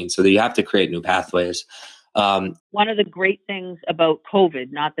 18. So that you have to create new pathways. One of the great things about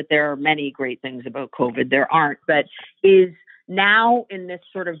COVID, not that there are many great things about COVID, there aren't, but is now in this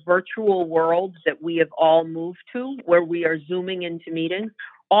sort of virtual world that we have all moved to, where we are Zooming into meetings,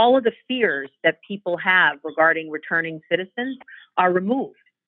 all of the fears that people have regarding returning citizens are removed,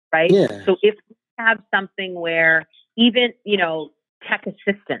 right? Yeah. So if we have something where even, tech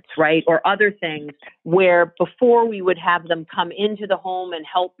assistance, right, or other things where before we would have them come into the home and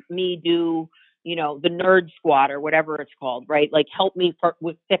help me do, the nerd squad or whatever it's called, right? Like help me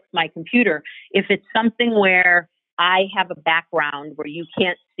fix my computer. If it's something where I have a background where you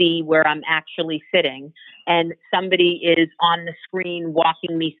can't see where I'm actually sitting and somebody is on the screen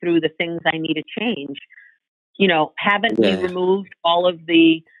walking me through the things I need to change, haven't we removed all of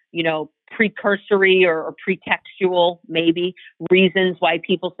the, precursory or pretextual maybe reasons why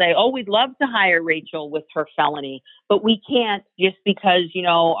people say, oh, we'd love to hire Rachel with her felony, but we can't just because,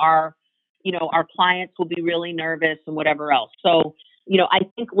 our clients will be really nervous and whatever else. So, I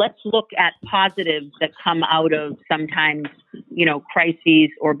think let's look at positives that come out of sometimes, crises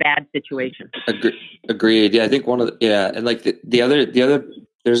or bad situations. Agreed. Yeah, I think and like the other,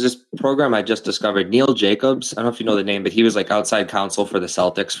 there's this program I just discovered, Neil Jacobs. I don't know if you know the name, but he was like outside counsel for the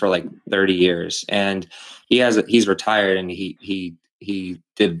Celtics for like 30 years. And he's retired, and he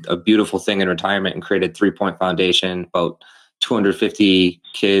did a beautiful thing in retirement and created 3 Point Foundation. About 250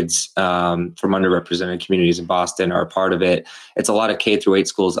 kids from underrepresented communities in Boston are a part of it. It's a lot of K through 8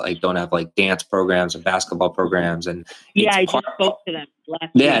 schools that like don't have like dance programs and basketball programs. And I just spoke to them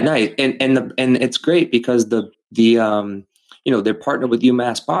last week. Nice. And it's great because they're partnered with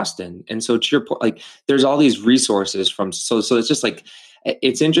UMass Boston. And so to your point, like there's all these resources so it's just like,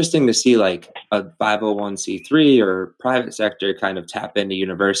 it's interesting to see like a 501c3 or private sector kind of tap into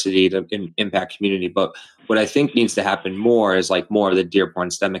university to impact community. But what I think needs to happen more is like more of the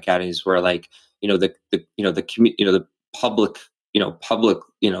Dearborn STEM academies where like, the public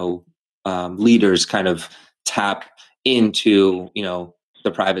leaders kind of tap into,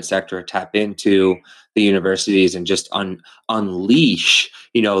 the private sector, tap into the universities and just unleash,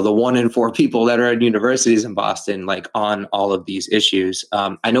 the 1 in 4 people that are at universities in Boston, like on all of these issues.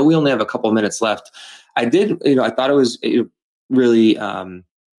 I know we only have a couple minutes left. I thought it was really,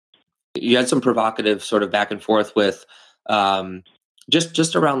 you had some provocative sort of back and forth with,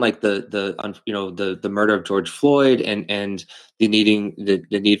 just around like the murder of George Floyd and the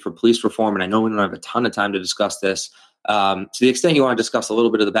need for police reform. And I know we don't have a ton of time to discuss this. To the extent you want to discuss a little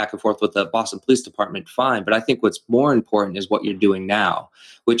bit of the back and forth with the Boston Police Department, fine. But I think what's more important is what you're doing now,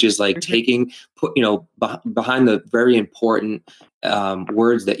 which is like behind the very important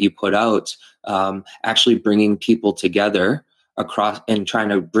words that you put out, actually bringing people together across and trying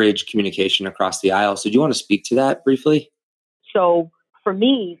to bridge communication across the aisle. So do you want to speak to that briefly? So for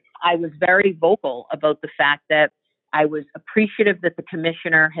me, I was very vocal about the fact that I was appreciative that the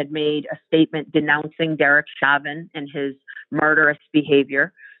commissioner had made a statement denouncing Derek Chauvin and his murderous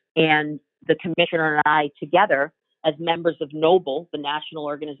behavior. And the commissioner and I together, as members of NOBLE, the National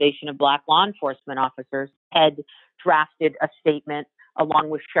Organization of Black Law Enforcement Officers, had drafted a statement along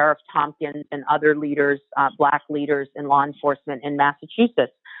with Sheriff Tompkins and other leaders, Black leaders in law enforcement in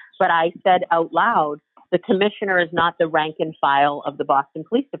Massachusetts. But I said out loud, the commissioner is not the rank and file of the Boston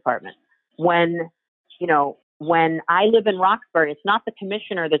Police Department. When I live in Roxbury, it's not the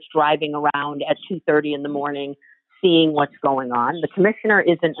commissioner that's driving around at 2:30 in the morning seeing what's going on. The commissioner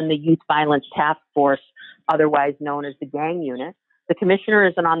isn't in the Youth Violence Task Force, otherwise known as the gang unit. The commissioner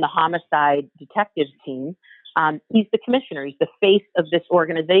isn't on the homicide detective team. He's the commissioner. He's the face of this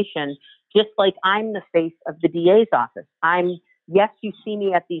organization, just like I'm the face of the DA's office. Yes, you see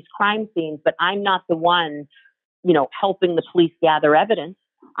me at these crime scenes, but I'm not the one, helping the police gather evidence.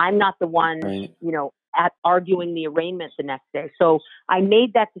 I'm not the one, right, at arguing the arraignment the next day. So I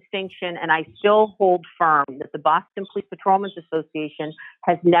made that distinction, and I still hold firm that the Boston Police Patrolmen's Association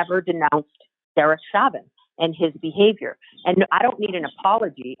has never denounced Derek Chauvin and his behavior. And I don't need an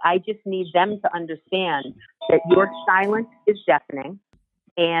apology. I just need them to understand that your silence is deafening,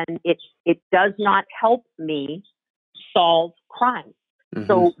 and it does not help me solve crime. Mm-hmm.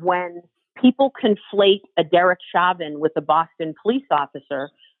 So when people conflate a Derek Chauvin with a Boston police officer,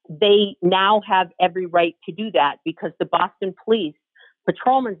 they now have every right to do that because the Boston police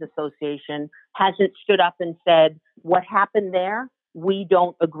Patrolmen's Association hasn't stood up and said, what happened there, we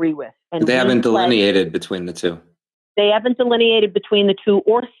don't agree with. And they haven't delineated between the two. They haven't delineated between the two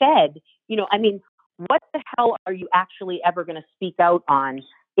or said, what the hell are you actually ever going to speak out on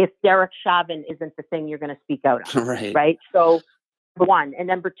if Derek Chauvin isn't the thing you're going to speak out on? Right? So, number one. And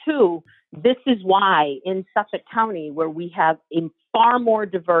number two, this is why in Suffolk County, where we have a far more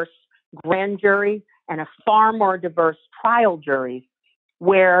diverse grand jury and a far more diverse trial jury,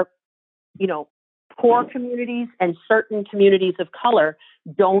 where, poor communities and certain communities of color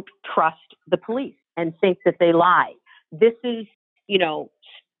don't trust the police and think that they lie. This is,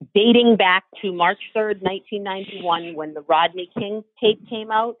 dating back to March 3rd, 1991, when the Rodney King tape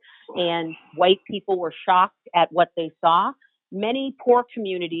came out and white people were shocked at what they saw. Many poor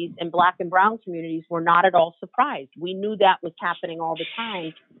communities and Black and brown communities were not at all surprised. We knew that was happening all the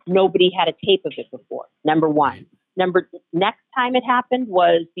time. Nobody had a tape of it before, number one. Next time it happened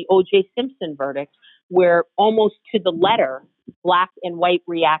was the O.J. Simpson verdict, where almost to the letter, Black and white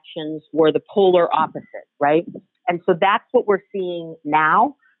reactions were the polar opposite, right? And so that's what we're seeing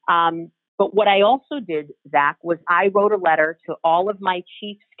now. But what I also did, Zach, was I wrote a letter to all of my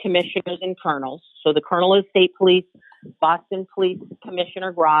chiefs, commissioners, and colonels. So the Colonel of State Police, Boston Police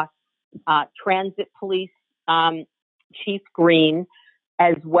Commissioner Gross, Transit Police Chief Green,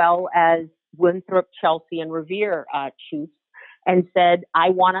 as well as Winthrop, Chelsea, and Revere chiefs, and said, I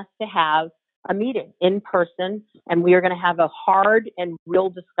want us to have a meeting in person, and we are going to have a hard and real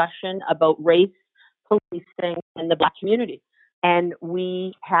discussion about race, policing, and the Black community. And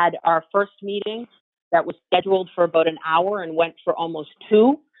we had our first meeting that was scheduled for about an hour and went for almost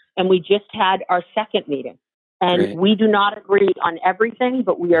 2. And we just had our second meeting. And Great. We do not agree on everything,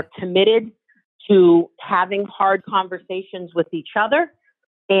 but we are committed to having hard conversations with each other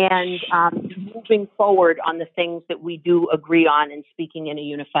and moving forward on the things that we do agree on and speaking in a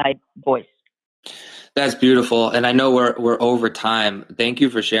unified voice. That's beautiful. And I know we're over time. Thank you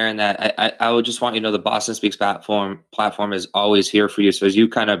for sharing that. I would just want you to know the Boston Speaks platform is always here for you. So as you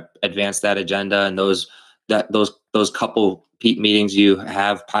kind of advance that agenda and those couple meetings you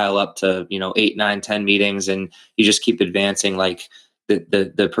have pile up to, 8, 9, 10 meetings, and you just keep advancing like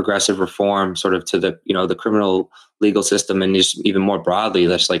the progressive reform sort of to the, the criminal legal system, and just even more broadly,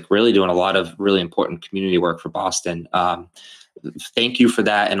 that's like really doing a lot of really important community work for Boston. Thank you for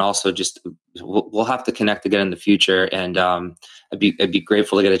that. And also just, we'll have to connect again in the future. And I'd be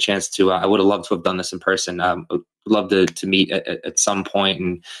grateful to get a chance to, I would have loved to have done this in person. I'd love to meet at some point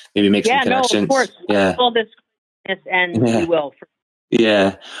and maybe make some connections. No, of course. Yeah. All this and we will.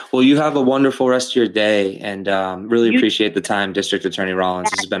 Yeah. Well, you have a wonderful rest of your day, and really appreciate the time, District Attorney Rollins.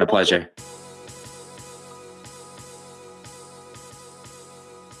 This has been a pleasure.